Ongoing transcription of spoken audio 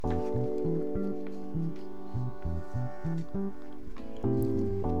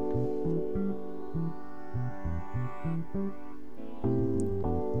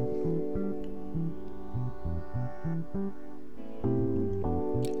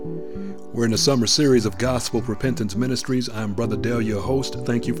We're in the summer series of Gospel Repentance Ministries. I'm Brother Dale, your host.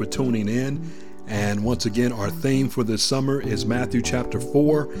 Thank you for tuning in. And once again, our theme for this summer is Matthew chapter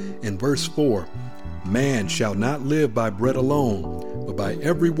 4 and verse 4. Man shall not live by bread alone, but by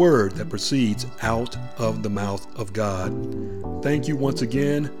every word that proceeds out of the mouth of God. Thank you once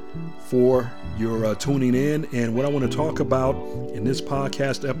again for your tuning in. And what I want to talk about in this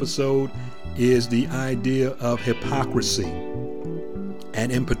podcast episode is the idea of hypocrisy. And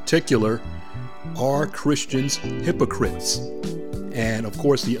in particular, are Christians hypocrites? And of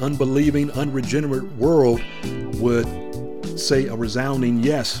course, the unbelieving, unregenerate world would say a resounding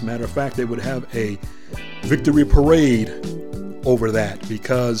yes. Matter of fact, they would have a victory parade over that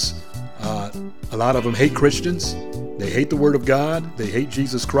because a lot of them hate Christians. They hate the Word of God. They hate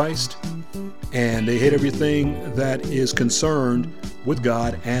Jesus Christ. And they hate everything that is concerned with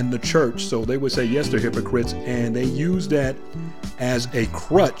God and the church. So they would say, yes, they're hypocrites. And they use that as a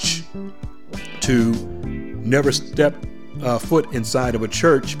crutch to never step foot inside of a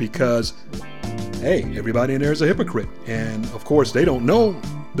church because, hey, everybody in there is a hypocrite. And of course, they don't know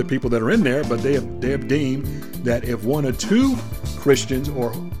the people that are in there, but they have deemed that if one or two Christians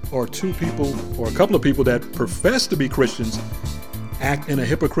or two people or a couple of people that profess to be Christians act in a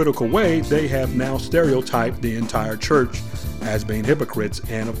hypocritical way, they have now stereotyped the entire church as being hypocrites.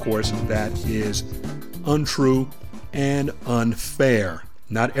 And of course, that is untrue and unfair.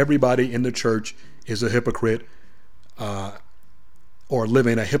 Not everybody in the church is a hypocrite or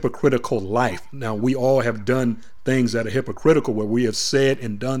living a hypocritical life. Now, we all have done things that are hypocritical, where we have said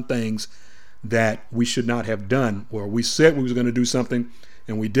and done things that we should not have done, where we said we was going to do something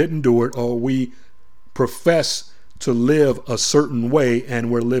and we didn't do it, or we profess to live a certain way and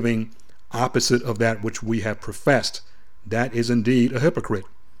we're living opposite of that which we have professed. That is indeed a hypocrite.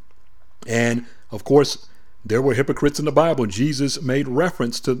 And of course, there were hypocrites in the Bible. Jesus made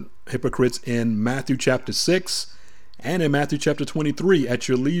reference to hypocrites in Matthew chapter 6 and in Matthew chapter 23. At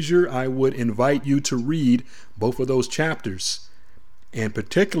your leisure, I would invite you to read both of those chapters. In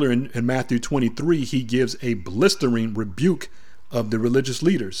particular, in Matthew 23, he gives a blistering rebuke of the religious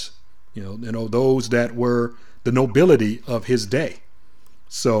leaders, those that were the nobility of his day.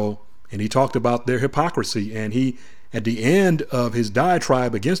 So, and he talked about their hypocrisy. And he, at the end of his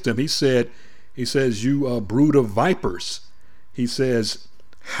diatribe against them, he says, you brood of vipers. He says,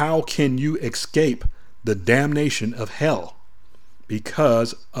 how can you escape the damnation of hell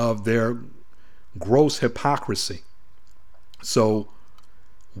because of their gross hypocrisy? So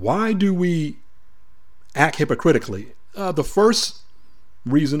why do we act hypocritically? The first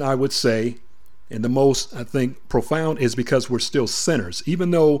reason I would say, and the most, I think, profound, is because we're still sinners.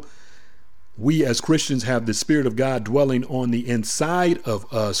 Even though we as Christians have the Spirit of God dwelling on the inside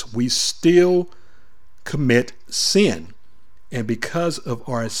of us, we still commit sin. And because of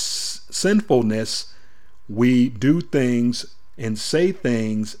our sinfulness, we do things and say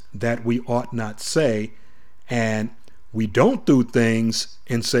things that we ought not say. And we don't do things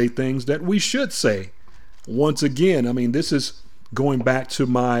and say things that we should say. Once again, this is going back to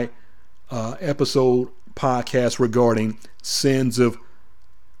my episode podcast regarding sins of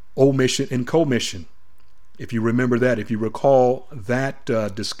omission and commission. If you remember that, if you recall that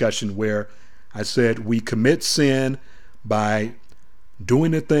discussion where I said we commit sin by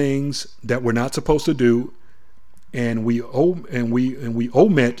doing the things that we're not supposed to do, and we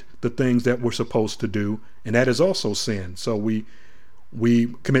omit the things that we're supposed to do, and that is also sin. So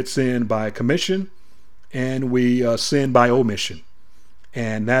we commit sin by commission, and we sin by omission,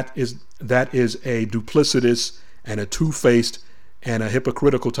 and that is a duplicitous and a two-faced and a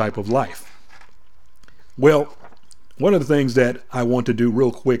hypocritical type of life. Well, one of the things that I want to do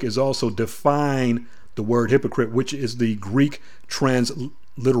real quick is also define the word hypocrite, which is the Greek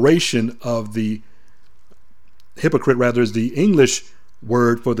transliteration of the hypocrite, rather is the English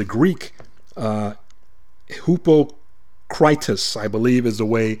word for the Greek hypocritus, I believe is the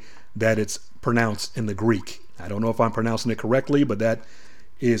way that it's pronounced in the Greek. I don't know if I'm pronouncing it correctly, but that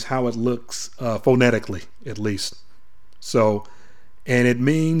is how it looks phonetically, at least. So, and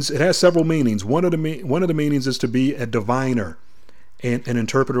it has several meanings. One of the meanings is to be a diviner and an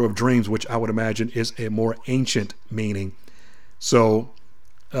interpreter of dreams, which I would imagine is a more ancient meaning. So,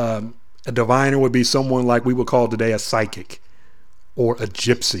 a diviner would be someone like we would call today a psychic, or a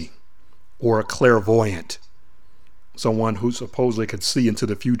gypsy, or a clairvoyant. Someone who supposedly could see into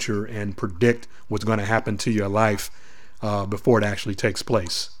the future and predict what's going to happen to your life before it actually takes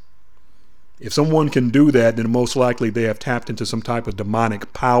place. If someone can do that, then most likely they have tapped into some type of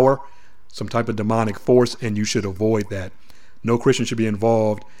demonic power, some type of demonic force, and you should avoid that. No Christian should be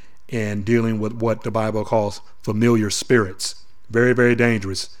involved in dealing with what the Bible calls familiar spirits. Very, very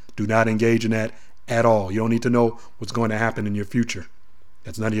dangerous. Do not engage in that at all. You don't need to know what's going to happen in your future.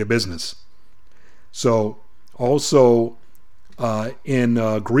 That's none of your business. So also in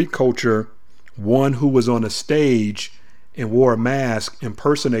Greek culture, one who was on a stage and wore a mask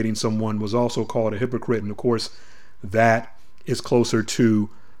impersonating someone was also called a hypocrite. And of course, that is closer to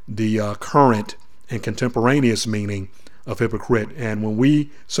the current and contemporaneous meaning of hypocrite. And when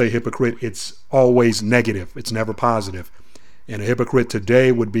we say hypocrite, it's always negative. It's never positive. And a hypocrite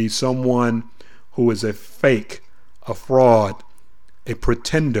today would be someone who is a fake, a fraud, a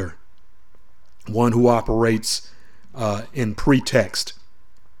pretender, one who operates in pretext,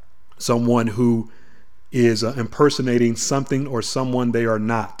 someone who is impersonating something or someone they are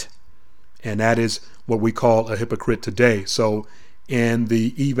not. And that is what we call a hypocrite today. So in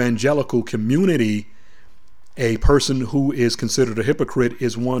the evangelical community, a person who is considered a hypocrite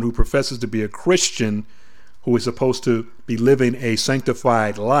is one who professes to be a Christian, who is supposed to be living a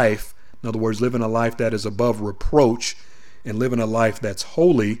sanctified life. In other words, living a life that is above reproach and living a life that's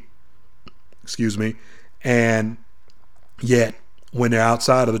holy, and yet when they're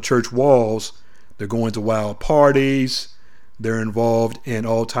outside of the church walls, they're going to wild parties, they're involved in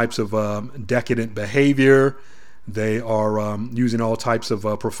all types of decadent behavior, they are using all types of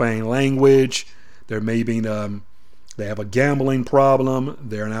profane language, they have a gambling problem,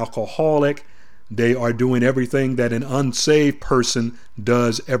 they're an alcoholic, they are doing everything that an unsaved person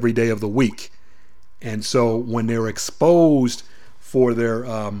does every day of the week. And so when they're exposed for their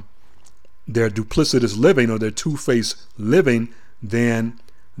duplicitous living or their two-faced living, then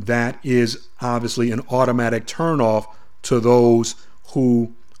that is obviously an automatic turnoff to those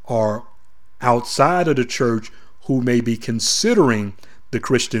who are outside of the church who may be considering the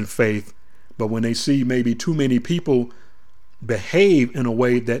Christian faith. But when they see maybe too many people behave in a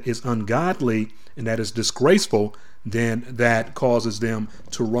way that is ungodly and that is disgraceful, then that causes them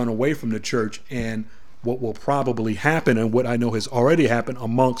to run away from the church. And what will probably happen, and what I know has already happened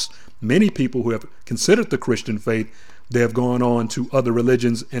amongst many people who have considered the Christian faith, they have gone on to other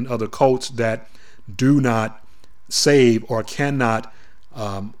religions and other cults that do not save or cannot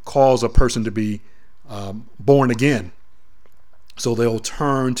cause a person to be born again. So they'll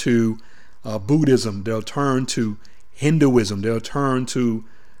turn to Buddhism, they'll turn to Hinduism, they'll turn to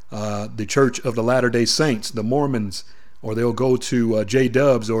the Church of the Latter-day Saints, the Mormons, or they'll go to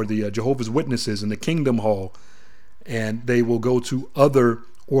J-Dubs or the Jehovah's Witnesses and the Kingdom Hall, and they will go to other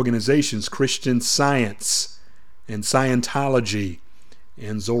organizations, Christian Science and Scientology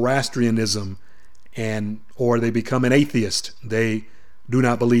and Zoroastrianism, or they become an atheist. They do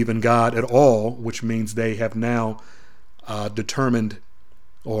not believe in God at all, which means they have now determined,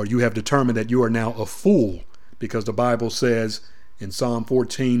 or you have determined that you are now a fool, because the Bible says in Psalm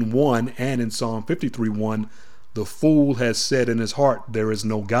 14:1 and in Psalm 53:1, the fool has said in his heart, there is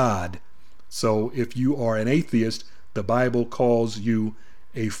no God. So if you are an atheist, the Bible calls you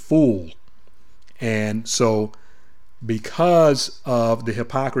a fool. And so because of the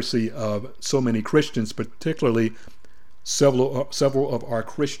hypocrisy of so many Christians, particularly several of our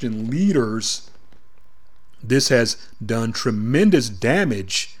Christian leaders, this has done tremendous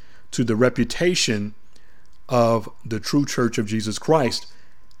damage to the reputation of the true Church of Jesus Christ.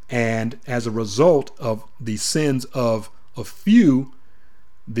 And as a result of the sins of a few,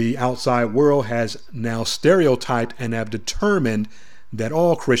 the outside world has now stereotyped and have determined that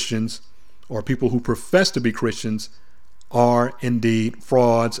all Christians, or people who profess to be Christians, are indeed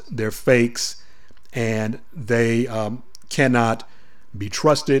frauds, they're fakes, and they cannot be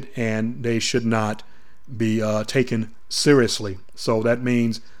trusted, and they should not be taken seriously. So that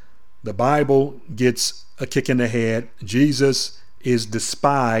means the Bible gets a kick in the head. Jesus is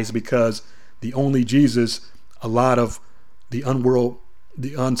despised, because the only Jesus a lot of the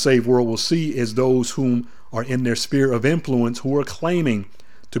unsaved world will see is those whom are in their sphere of influence, who are claiming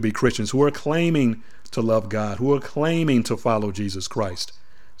to be Christians, who are claiming to love God, who are claiming to follow Jesus Christ.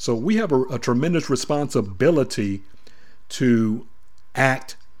 So we have a tremendous responsibility to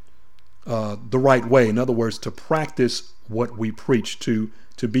act the right way. In other words, to practice what we preach, to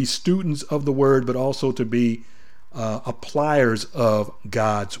be students of the word, but also to be appliers of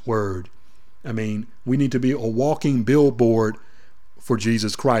God's word. I mean, we need to be a walking billboard for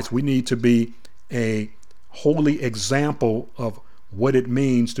Jesus Christ. We need to be a holy example of what it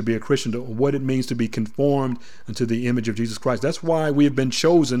means to be a Christian, what it means to be conformed unto the image of Jesus Christ. That's why we have been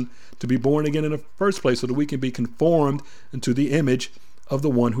chosen to be born again in the first place, so that we can be conformed into the image of the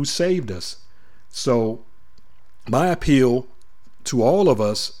one who saved us. So my appeal to all of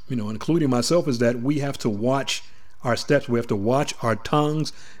us, including myself, is that we have to watch our steps. We have to watch our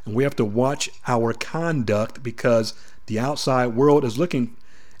tongues, and we have to watch our conduct, because the outside world is looking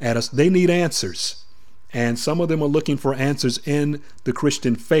at us. They need answers. And some of them are looking for answers in the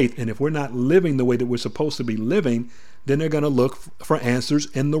Christian faith. And if we're not living the way that we're supposed to be living, then they're going to look for answers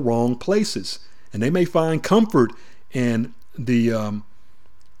in the wrong places. And they may find comfort in the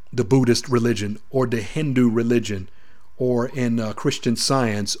Buddhist religion or the Hindu religion or in Christian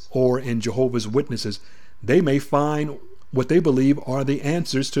Science or in Jehovah's Witnesses. They may find what they believe are the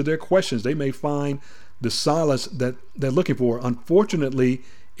answers to their questions. They may find the solace that they're looking for. Unfortunately,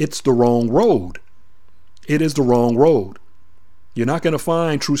 it's the wrong road. It is the wrong road. You're not going to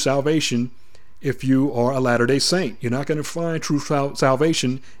find true salvation if you are a Latter-day Saint. You're not going to find true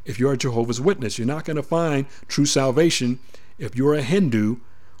salvation if you're a Jehovah's Witness. You're not going to find true salvation if you're a Hindu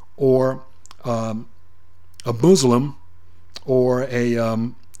or a Muslim or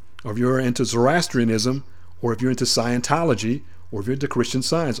if you're into Zoroastrianism or if you're into Scientology or if you're into Christian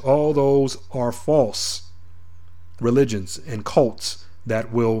Science. All those are false religions and cults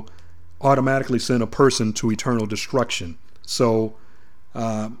that will automatically send a person to eternal destruction. So,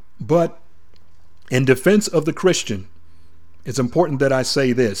 but in defense of the Christian, it's important that I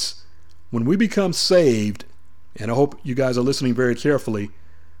say this. When we become saved, and I hope you guys are listening very carefully,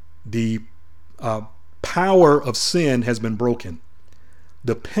 the power of sin has been broken.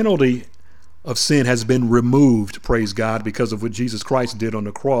 The penalty of sin has been removed, praise God, because of what Jesus Christ did on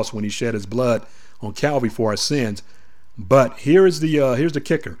the cross when he shed his blood on Calvary for our sins. But here's the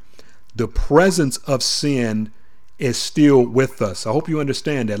kicker. The presence of sin is still with us. I hope you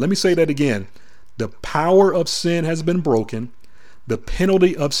understand that. Let me say that again. The power of sin has been broken. The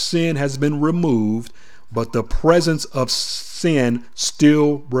penalty of sin has been removed, but the presence of sin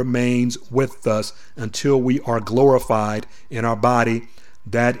still remains with us until we are glorified in our body.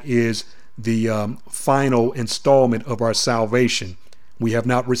 That is the final installment of our salvation. We have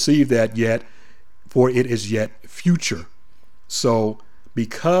not received that yet, for it is yet future. So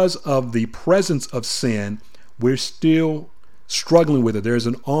because of the presence of sin, we're still struggling with it. There's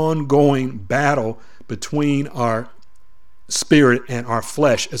an ongoing battle between our spirit and our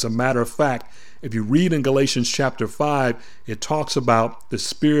flesh. As a matter of fact, if you read in Galatians chapter 5, it talks about the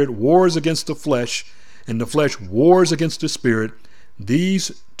spirit wars against the flesh and the flesh wars against the spirit.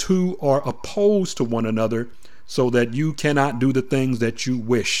 These two are opposed to one another so that you cannot do the things that you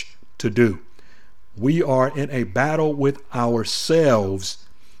wish to do. We are in a battle with ourselves,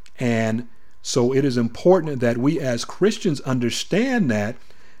 and so it is important that we as Christians understand that,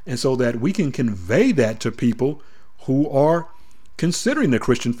 and so that we can convey that to people who are considering the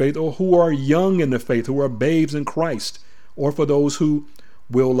Christian faith or who are young in the faith, who are babes in Christ, or for those who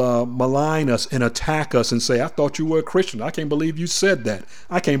will malign us and attack us and say, I thought you were a Christian. I can't believe you said that.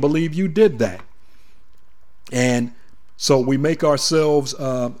 I can't believe you did that. And so we make ourselves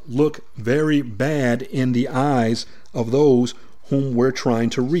look very bad in the eyes of those whom we're trying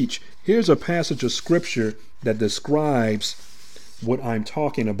to reach. Here's a passage of scripture that describes what I'm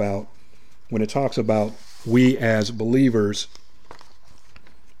talking about when it talks about we as believers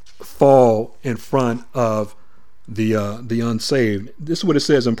fall in front of the unsaved. This is what it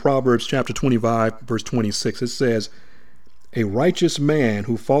says in Proverbs chapter 25, verse 26. It says, a righteous man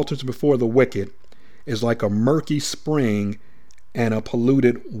who falters before the wicked is like a murky spring and a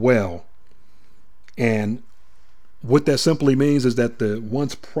polluted well. And what that simply means is that the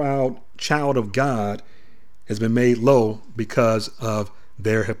once proud child of God has been made low because of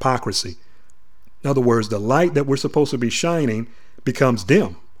their hypocrisy. In other words, the light that we're supposed to be shining becomes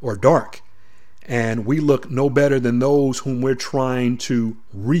dim or dark. And we look no better than those whom we're trying to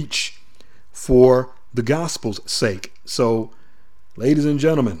reach for the gospel's sake. So, ladies and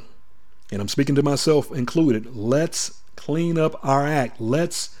gentlemen, and I'm speaking to myself included, let's clean up our act.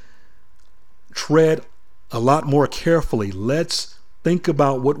 Let's tread a lot more carefully. Let's think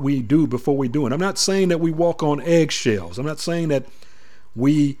about what we do before we do it. I'm not saying that we walk on eggshells. I'm not saying that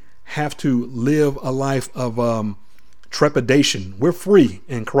we have to live a life of trepidation. We're free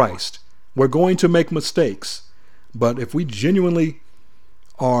in Christ. We're going to make mistakes. But if we genuinely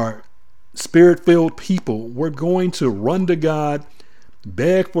are spirit-filled people, we're going to run to God,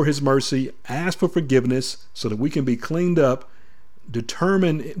 beg for his mercy, ask for forgiveness so that we can be cleaned up,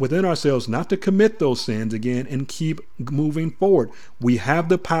 determined within ourselves not to commit those sins again, and keep moving forward. We have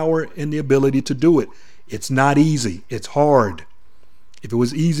the power and the ability to do it. It's not easy. It's hard. If it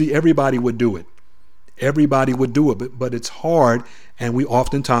was easy, everybody would do it. Everybody would do it, but it's hard, and we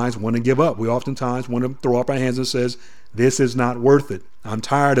oftentimes want to give up. We oftentimes want to throw up our hands and says, this is not worth it. I'm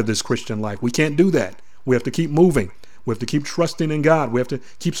tired of this Christian life. We can't do that. We have to keep moving. We have to keep trusting in God. We have to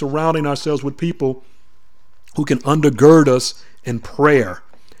keep surrounding ourselves with people who can undergird us in prayer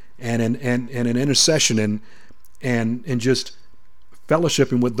and in intercession and just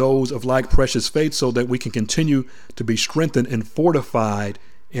fellowshipping with those of like precious faith so that we can continue to be strengthened and fortified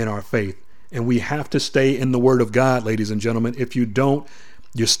in our faith. And we have to stay in the Word of God, ladies and gentlemen. If you don't,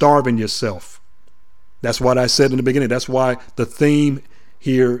 you're starving yourself. That's what I said in the beginning. That's why the theme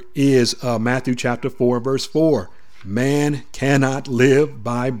here is Matthew chapter 4, verse 4. Man cannot live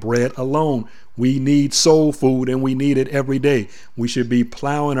by bread alone. We need soul food, and we need it every day. We should be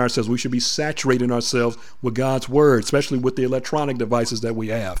plowing ourselves. We should be saturating ourselves with God's word, especially with the electronic devices that we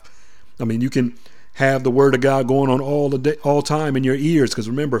have. I mean, you can have the word of God going on all time in your ears, because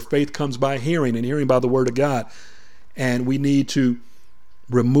remember, faith comes by hearing, and hearing by the word of God. And we need to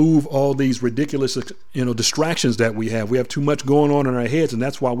remove all these ridiculous, distractions that we have. We have too much going on in our heads, and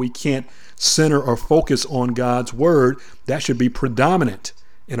that's why we can't center or focus on God's word. That should be predominant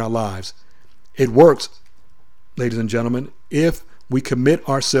in our lives. It works, ladies and gentlemen. If we commit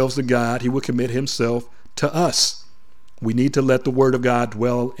ourselves to God, he will commit himself to us. We need to let the word of God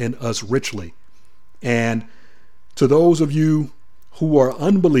dwell in us richly. And to those of you who are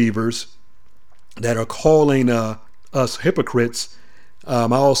unbelievers that are calling us hypocrites, I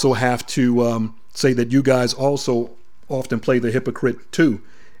also have to say that you guys also often play the hypocrite too.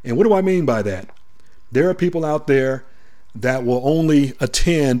 And what do I mean by that? There are people out there that will only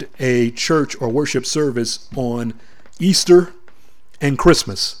attend a church or worship service on Easter and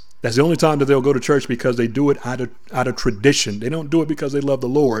Christmas. That's the only time that they'll go to church, because they do it out of tradition. They don't do it because they love the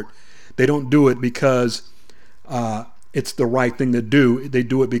Lord. They don't do it because it's the right thing to do. They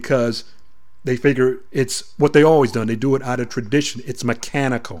do it because they figure it's what they always done. They do it out of tradition. It's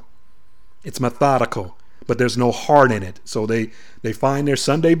mechanical. It's methodical, but there's no heart in it. So they find their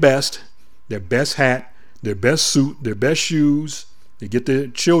Sunday best, their best hat, their best suit, their best shoes. They get the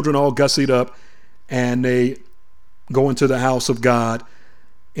children all gussied up, and they go into the house of God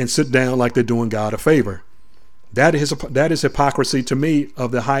and sit down like they're doing God a favor. That is hypocrisy to me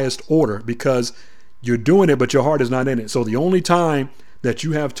of the highest order, because you're doing it, but your heart is not in it. So the only time that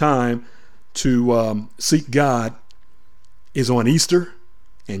you have time to seek God is on Easter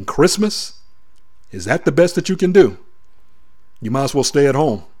and Christmas. Is that the best that you can do? You might as well stay at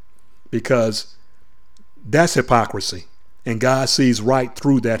home, because that's hypocrisy, and God sees right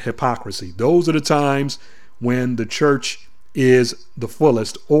through that hypocrisy. Those are the times when the church is the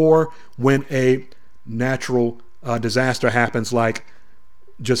fullest, or when a natural disaster happens, like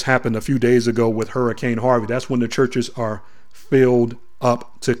just happened a few days ago with Hurricane Harvey. That's when the churches are filled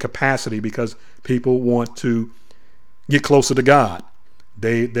up to capacity, because people want to get closer to God.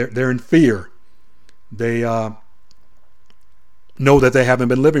 They're in fear. They know that they haven't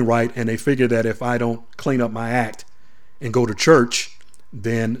been living right, and they figure that if I don't clean up my act and go to church,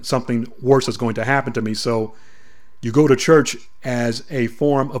 then something worse is going to happen to me. So you go to church as a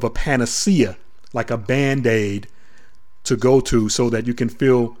form of a panacea, like a band-aid to go to, so that you can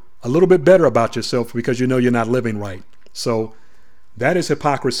feel a little bit better about yourself, because you know you're not living right. So that is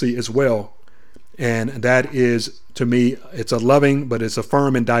hypocrisy as well. And that is, to me, it's a loving, but it's a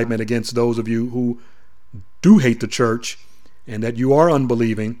firm indictment against those of you who do hate the church, and that you are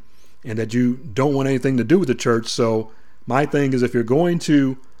unbelieving, and that you don't want anything to do with the church. So my thing is, if you're going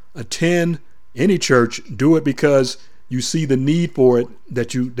to attend any church, do it because you see the need for it,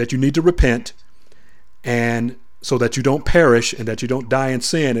 that you need to repent, and so that you don't perish, and that you don't die in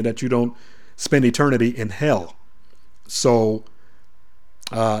sin, and that you don't spend eternity in hell. So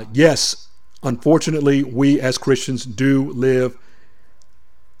yes, unfortunately, we as Christians do live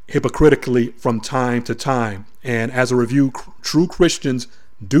hypocritically from time to time. And as a review, true Christians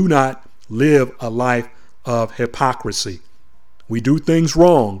do not live a life of hypocrisy. We do things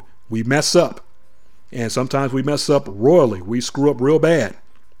wrong. We mess up. And sometimes we mess up royally. We screw up real bad.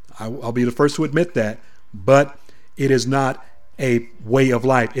 I'll be the first to admit that. But it is not a way of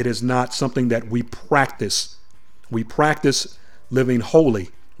life. It is not something that we practice. We practice living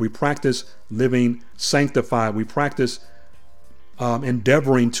holy. We practice living sanctified. We practice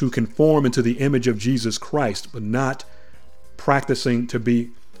endeavoring to conform into the image of Jesus Christ, but not practicing to be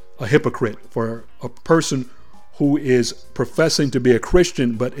a hypocrite. For a person who is professing to be a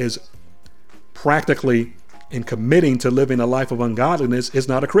Christian, but is practically and committing to living a life of ungodliness, is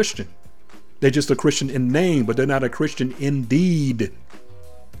not a Christian. They're just a Christian in name, but they're not a Christian in deed.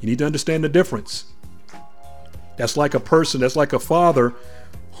 You need to understand the difference. That's like a father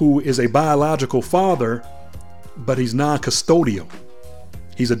who is a biological father, but he's non-custodial.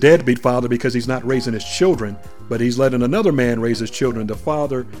 He's a deadbeat father because he's not raising his children, but he's letting another man raise his children.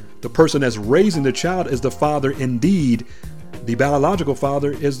 The person that's raising the child is the father indeed. The biological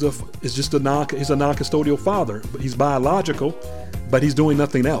father is a non-custodial father. But he's biological, but he's doing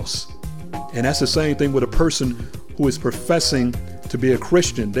nothing else. And that's the same thing with a person who is professing to be a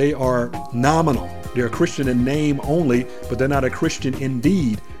Christian. They are nominal. They're a Christian in name only, but they're not a Christian in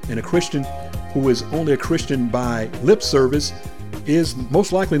deed. And a Christian who is only a Christian by lip service is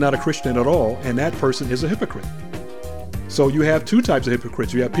most likely not a Christian at all, and that person is a hypocrite. So you have two types of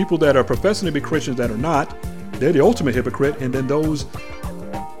hypocrites. You have people that are professing to be Christians that are not. They're the ultimate hypocrite. And then those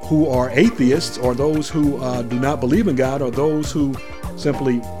who are atheists, or those who do not believe in God, or those who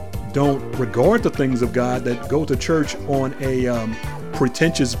simply don't regard the things of God, that go to church on a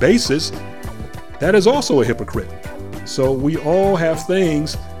pretentious basis, that is also a hypocrite. So we all have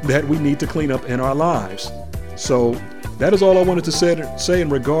things that we need to clean up in our lives. So that is all I wanted to say in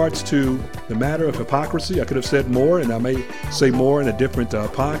regards to the matter of hypocrisy. I could have said more, and I may say more in a different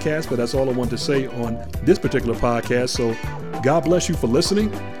podcast, but that's all I wanted to say on this particular podcast. So God bless you for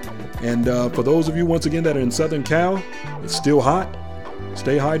listening. And for those of you, once again, that are in Southern Cal, it's still hot.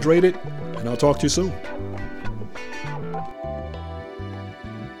 Stay hydrated, and I'll talk to you soon.